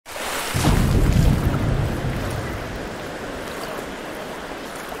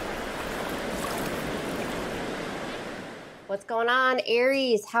What's going on,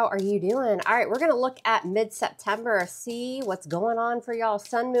 Aries? How are you doing? All right, we're going to look at mid-September, see what's going on for y'all.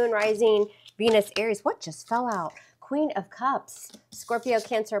 Sun, Moon, Rising, Venus, Aries. What just fell out? Queen of Cups, Scorpio,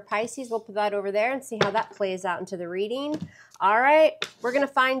 Cancer, Pisces. We'll put that over there and see how that plays out into the reading. All right, we're going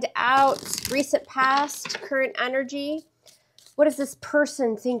to find out recent past, current energy. What does this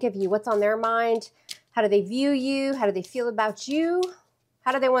person think of you? What's on their mind? How do they view you? How do they feel about you?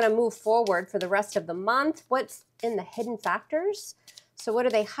 How do they want to move forward for the rest of the month? What's in the hidden factors? So what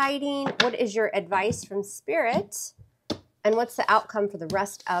are they hiding? What is your advice from Spirit? And what's the outcome for the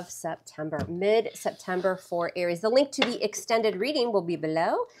rest of September, mid-September for Aries? The link to the extended reading will be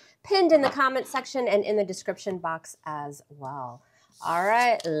below, pinned in the comment section and in the description box as well. All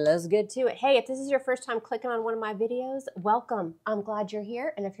right, let's get to it. Hey, if this is your first time clicking on one of my videos, welcome. I'm glad you're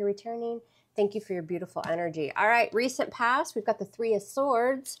here. And if you're returning, thank you for your beautiful energy. All right, recent past, we've got the Three of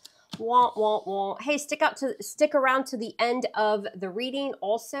Swords. Womp, womp, womp. Hey, stick around to the end of the reading.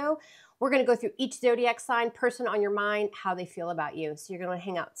 Also, we're going to go through each zodiac sign, person on your mind, how they feel about you. So you're going to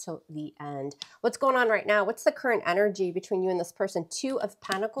hang out till the end. What's going on right now? What's the current energy between you and this person? Two of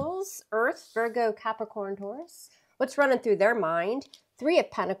Pentacles, Earth, Virgo, Capricorn, Taurus. What's running through their mind? Three of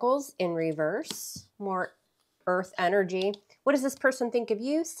Pentacles in reverse, more Earth energy. What does this person think of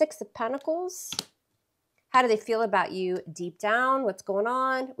you? Six of Pentacles. How do they feel about you deep down? What's going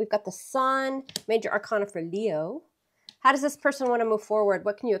on? We've got the Sun, major arcana for Leo. How does this person want to move forward?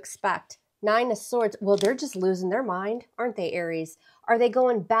 What can you expect? Nine of Swords. Well, they're just losing their mind, aren't they, Aries? Are they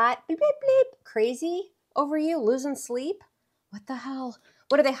going bat, bleep, bleep, bleep, crazy over you, losing sleep? What the hell?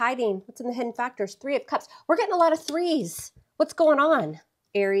 What are they hiding? What's in the hidden factors? Three of Cups. We're getting a lot of threes. What's going on,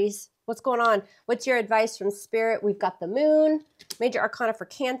 Aries? What's going on? What's your advice from Spirit? We've got the Moon, major arcana for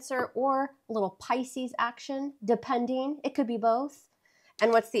Cancer, or a little Pisces action, depending. It could be both.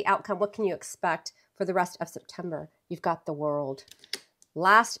 And what's the outcome? What can you expect for the rest of September? You've got the World.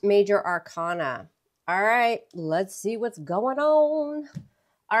 Last major arcana. All right, let's see what's going on.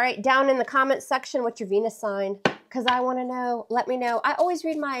 All right, down in the comment section, what's your Venus sign? Because I want to know. Let me know. I always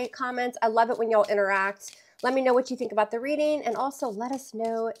read my comments. I love it when y'all interact. Let me know what you think about the reading, and also let us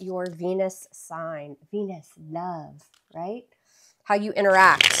know your Venus sign. Venus, love, right? How you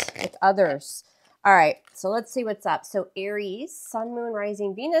interact with others. All right, so let's see what's up. So Aries, Sun, Moon,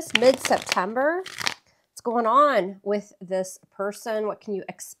 Rising, Venus, mid-September. What's going on with this person? What can you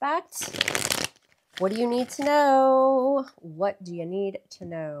expect? What do you need to know? What do you need to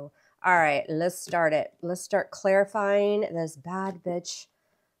know? All right, let's start it. Let's start clarifying this bad bitch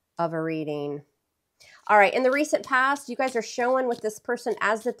of a reading. All right, in the recent past, you guys are showing with this person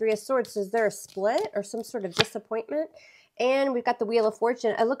as the Three of Swords. Is there a split or some sort of disappointment? And we've got the Wheel of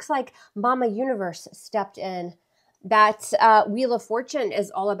Fortune. It looks like Mama Universe stepped in. That Wheel of Fortune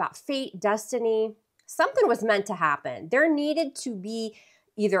is all about fate, destiny. Something was meant to happen. There needed to be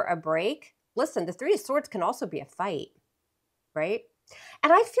either a break. Listen, the Three of Swords can also be a fight, right?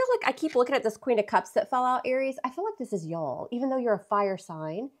 And I feel like I keep looking at this Queen of Cups that fell out, Aries. I feel like this is y'all, even though you're a fire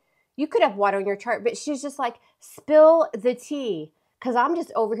sign. You could have water in your chart, but she's just like, spill the tea. Because I'm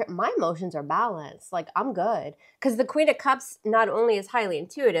just over here. My emotions are balanced. Like, I'm good. Because the Queen of Cups not only is highly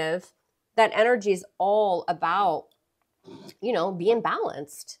intuitive, that energy is all about, you know, being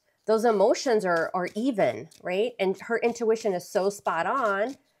balanced. Those emotions are even, right? And her intuition is so spot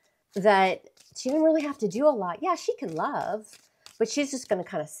on that she didn't really have to do a lot. Yeah, she can love, but she's just going to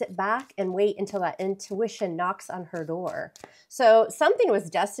kind of sit back and wait until that intuition knocks on her door. So something was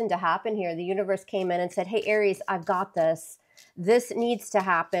destined to happen here. The universe came in and said, hey, Aries, I've got this. This needs to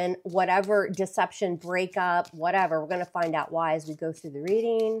happen. Whatever deception, breakup, whatever. We're going to find out why as we go through the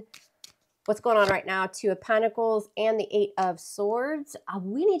reading. What's going on right now? Two of Pentacles and the Eight of Swords.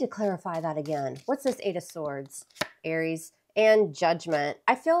 We need to clarify that again. What's this Eight of Swords, Aries? And Judgment.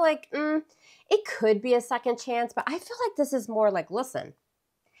 I feel like it could be a second chance, but I feel like this is more like, listen,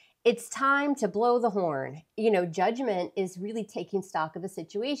 it's time to blow the horn. You know, Judgment is really taking stock of the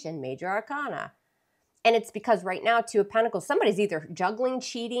situation, major arcana. And it's because right now, Two of Pentacles, somebody's either juggling,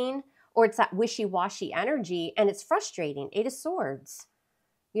 cheating, or it's that wishy-washy energy, and it's frustrating. Eight of Swords,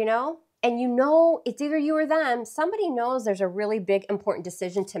 you know? And you know, it's either you or them. Somebody knows there's a really big, important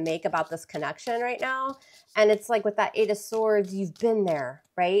decision to make about this connection right now. And it's like with that Eight of Swords, you've been there,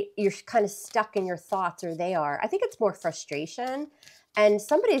 right? You're kind of stuck in your thoughts, or they are. I think it's more frustration. And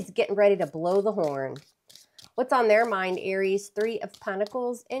somebody's getting ready to blow the horn. What's on their mind, Aries? Three of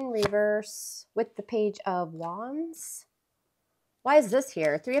Pentacles in reverse with the Page of Wands. Why is this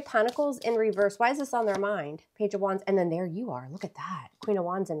here? Three of Pentacles in reverse. Why is this on their mind? Page of Wands. And then there you are. Look at that. Queen of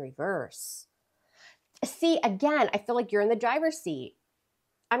Wands in reverse. See, again, I feel like you're in the driver's seat.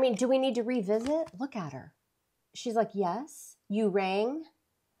 I mean, do we need to revisit? Look at her. She's like, yes, you rang.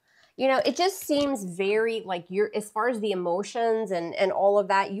 You know, it just seems very like you're, as far as the emotions and all of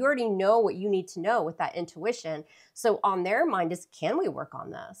that, you already know what you need to know with that intuition. So on their mind is, can we work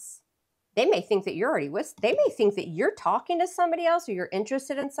on this? They may think that you're already with, they may think that you're talking to somebody else or you're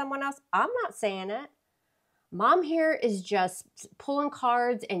interested in someone else. I'm not saying it. Mom here is just pulling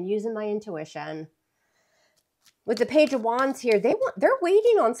cards and using my intuition. With the Page of Wands here, they're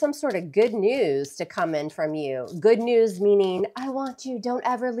waiting on some sort of good news to come in from you. Good news meaning, I want you, don't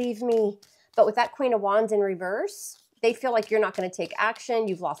ever leave me. But with that Queen of Wands in reverse, they feel like you're not going to take action.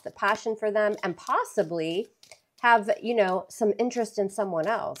 You've lost the passion for them and possibly have, you know, some interest in someone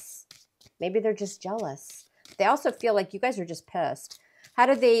else. Maybe they're just jealous. They also feel like you guys are just pissed. How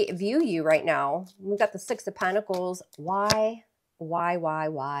do they view you right now? We've got the Six of Pentacles. Why?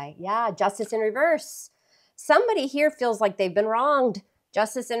 Why? Yeah, Justice in reverse. Somebody here feels like they've been wronged.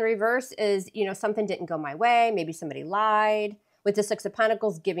 Justice in reverse is, you know, something didn't go my way. Maybe somebody lied. With the Six of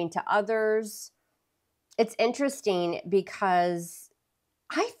Pentacles, giving to others. It's interesting because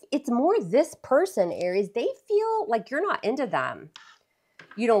it's more this person, Aries. They feel like you're not into them.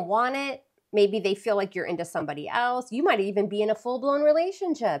 You don't want it. Maybe they feel like you're into somebody else. You might even be in a full-blown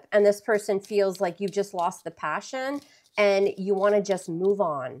relationship and this person feels like you've just lost the passion and you want to just move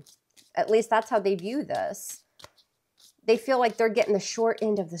on. At least that's how they view this. They feel like they're getting the short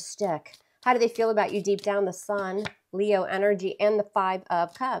end of the stick. How do they feel about you deep down? The Sun, Leo energy, and the Five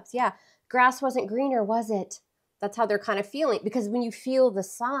of Cups. Yeah, grass wasn't greener, was it? That's how they're kind of feeling. Because when you feel the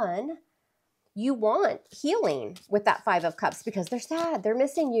Sun, you want healing with that Five of Cups because they're sad. They're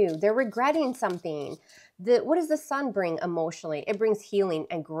missing you. They're regretting something. What does the Sun bring emotionally? It brings healing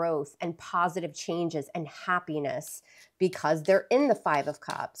and growth and positive changes and happiness because they're in the Five of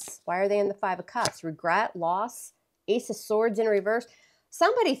Cups. Why are they in the Five of Cups? Regret, loss, Ace of Swords in reverse.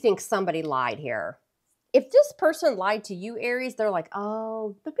 Somebody thinks somebody lied here. If this person lied to you, Aries, they're like,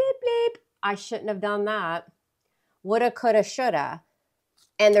 oh, bleep, bleep, I shouldn't have done that. Woulda, coulda, shoulda.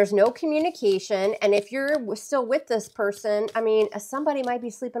 And there's no communication. And if you're still with this person, I mean, somebody might be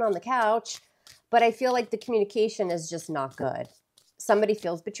sleeping on the couch, but I feel like the communication is just not good. Somebody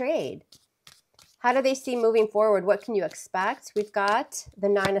feels betrayed. How do they see moving forward? What can you expect? We've got the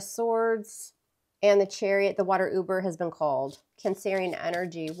Nine of Swords and the Chariot. The Water Uber has been called. Cancerian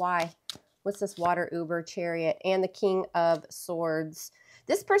energy. Why? What's this Water Uber, Chariot, and the King of Swords?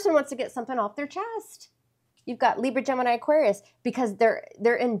 This person wants to get something off their chest. You've got Libra, Gemini, Aquarius because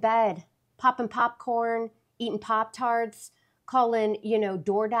they're in bed, popping popcorn, eating Pop-Tarts, calling, you know,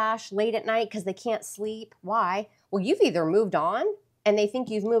 DoorDash late at night because they can't sleep. Why? Well, you've either moved on and they think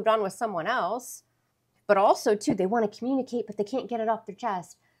you've moved on with someone else, but also, too, they want to communicate, but they can't get it off their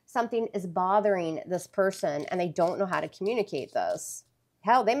chest. Something is bothering this person and they don't know how to communicate this.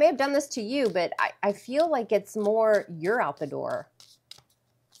 Hell, they may have done this to you, but I feel like it's more you're out the door.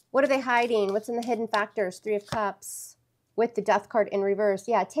 What are they hiding? What's in the hidden factors? Three of Cups with the Death card in reverse.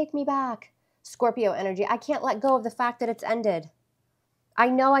 Yeah, take me back. Scorpio energy. I can't let go of the fact that it's ended. I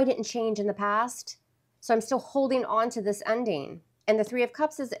know I didn't change in the past, so I'm still holding on to this ending. And the Three of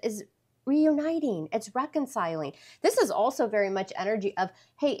Cups is reuniting. It's reconciling. This is also very much energy of,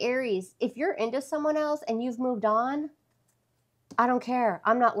 hey, Aries, if you're into someone else and you've moved on, I don't care.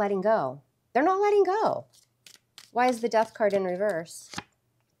 I'm not letting go. They're not letting go. Why is the Death card in reverse?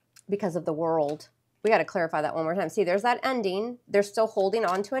 Because of the World. We got to clarify that one more time. See, there's that ending. They're still holding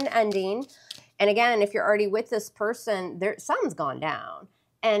on to an ending. And again, if you're already with this person, something's gone down.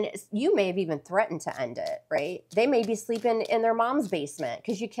 And you may have even threatened to end it, right? They may be sleeping in their mom's basement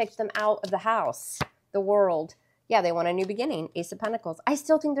because you kicked them out of the house. The World. Yeah, they want a new beginning. Ace of Pentacles. I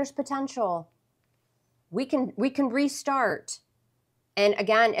still think there's potential. We can restart. And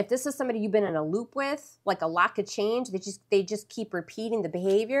again, if this is somebody you've been in a loop with, like a lack of change, they just keep repeating the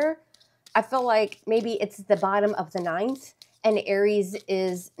behavior, I feel like maybe it's the bottom of the ninth and Aries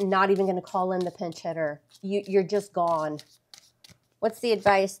is not even going to call in the pinch hitter. You're just gone. What's the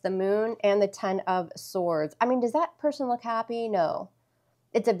advice? The Moon and the Ten of Swords. I mean, does that person look happy? No.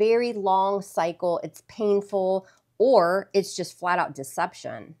 It's a very long cycle. It's painful, or it's just flat out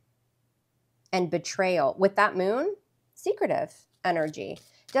deception and betrayal. With that Moon, secretive energy.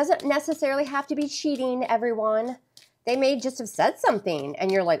 Doesn't necessarily have to be cheating, everyone. They may just have said something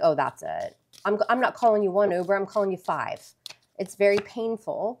and you're like, oh, that's it. I'm not calling you one Uber, I'm calling you 5. It's very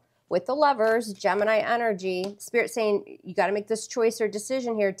painful. With the Lovers, Gemini energy, Spirit saying you got to make this choice or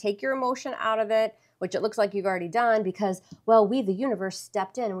decision here. Take your emotion out of it, which it looks like you've already done because, well, we, the universe,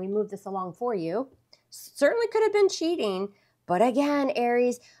 stepped in and we moved this along for you. Certainly could have been cheating. But again,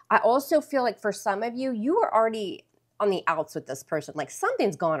 Aries, I also feel like for some of you, you were already on the outs with this person. Like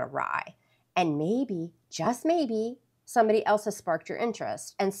something's gone awry. And maybe, just maybe, somebody else has sparked your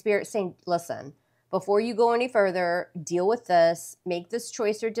interest. And Spirit saying, listen, before you go any further, deal with this, make this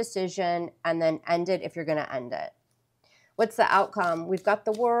choice or decision, and then end it if you're going to end it. What's the outcome? We've got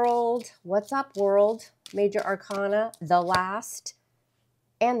the World. What's up, World? Major Arcana, the Last,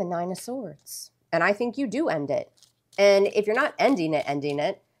 and the Nine of Swords. And I think you do end it. And if you're not ending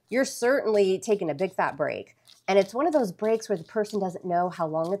it, you're certainly taking a big fat break. And it's one of those breaks where the person doesn't know how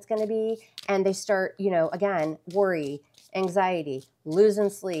long it's going to be. And they start, you know, again, worry, anxiety, losing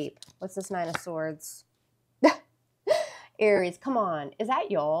sleep. What's this Nine of Swords? Aries, come on. Is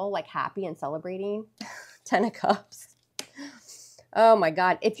that y'all like happy and celebrating? 10 of Cups. Oh my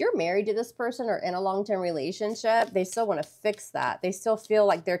God. If you're married to this person or in a long-term relationship, they still want to fix that. They still feel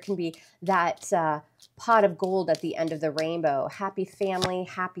like there can be that pot of gold at the end of the rainbow. Happy family,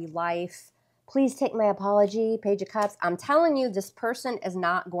 happy life. Please take my apology, Page of Cups. I'm telling you, this person is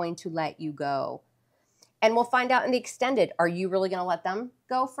not going to let you go. And we'll find out in the extended, are you really going to let them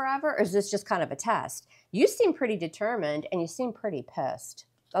go forever? Or is this just kind of a test? You seem pretty determined and you seem pretty pissed.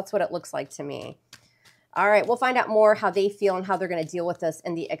 That's what it looks like to me. All right, we'll find out more how they feel and how they're going to deal with this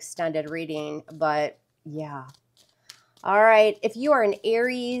in the extended reading. But yeah. All right, if you are an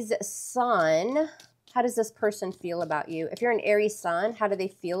Aries sun, how does this person feel about you? If you're an Aries sun, how do they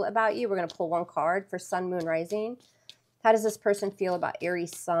feel about you? We're going to pull one card for Sun, Moon, Rising. How does this person feel about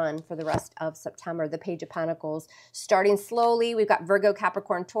Aries sun for the rest of September? The Page of Pentacles. Starting slowly, we've got Virgo,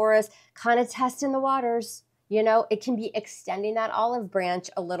 Capricorn, Taurus, kind of testing the waters. You know, it can be extending that olive branch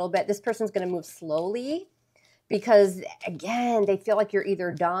a little bit. This person's going to move slowly because, again, they feel like you're either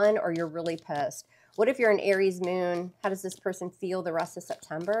done or you're really pissed. What if you're an Aries moon? How does this person feel the rest of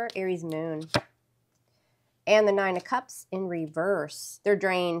September? Aries moon. And the Nine of Cups in reverse. They're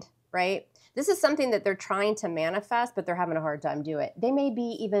drained, right? This is something that they're trying to manifest, but they're having a hard time doing it. They may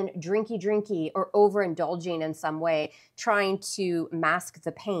be even drinky or overindulging in some way, trying to mask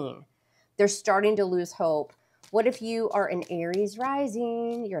the pain. They're starting to lose hope. What if you are an Aries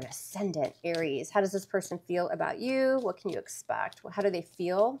rising? You're an ascendant Aries. How does this person feel about you? What can you expect? How do they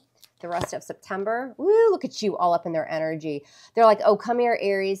feel the rest of September? Woo, look at you all up in their energy. They're like, oh, come here,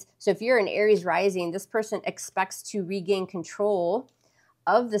 Aries. So if you're an Aries rising, this person expects to regain control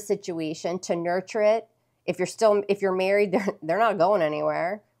of the situation, to nurture it. If you're married, they're not going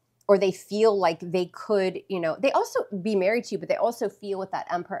anywhere. Or they feel like they could, you know, they also be married to you, but they also feel with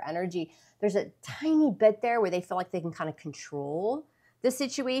that Emperor energy, there's a tiny bit there where they feel like they can kind of control the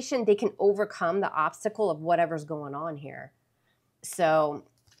situation. They can overcome the obstacle of whatever's going on here. So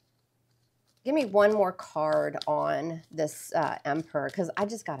give me one more card on this Emperor, because I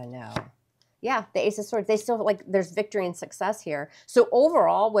just got to know. Yeah, the Ace of Swords, they still feel like there's victory and success here. So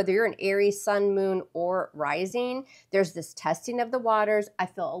overall, whether you're an Aries, Sun, Moon, or Rising, there's this testing of the waters. I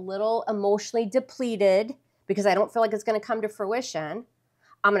feel a little emotionally depleted because I don't feel like it's going to come to fruition.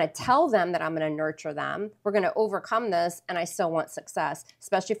 I'm going to tell them that I'm going to nurture them. We're going to overcome this, and I still want success,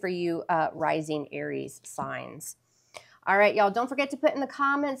 especially for you rising Aries signs. All right, y'all, don't forget to put in the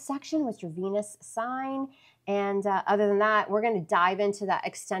comments section what's your Venus sign. And other than that, we're going to dive into that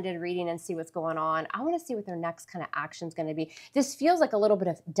extended reading and see what's going on. I want to see what their next kind of action is going to be. This feels like a little bit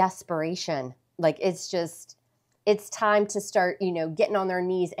of desperation. Like it's time to start, you know, getting on their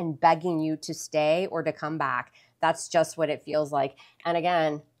knees and begging you to stay or to come back. That's just what it feels like. And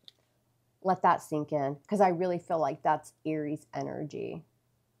again, let that sink in because I really feel like that's Aries energy.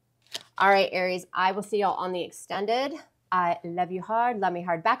 All right, Aries, I will see y'all on the extended. I love you hard. Love me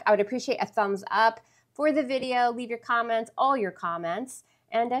hard back. I would appreciate a thumbs up for the video. Leave your comments, all your comments,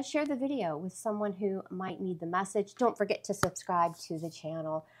 and share the video with someone who might need the message. Don't forget to subscribe to the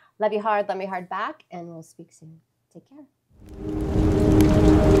channel. Love you hard. Love me hard back, and we'll speak soon. Take care.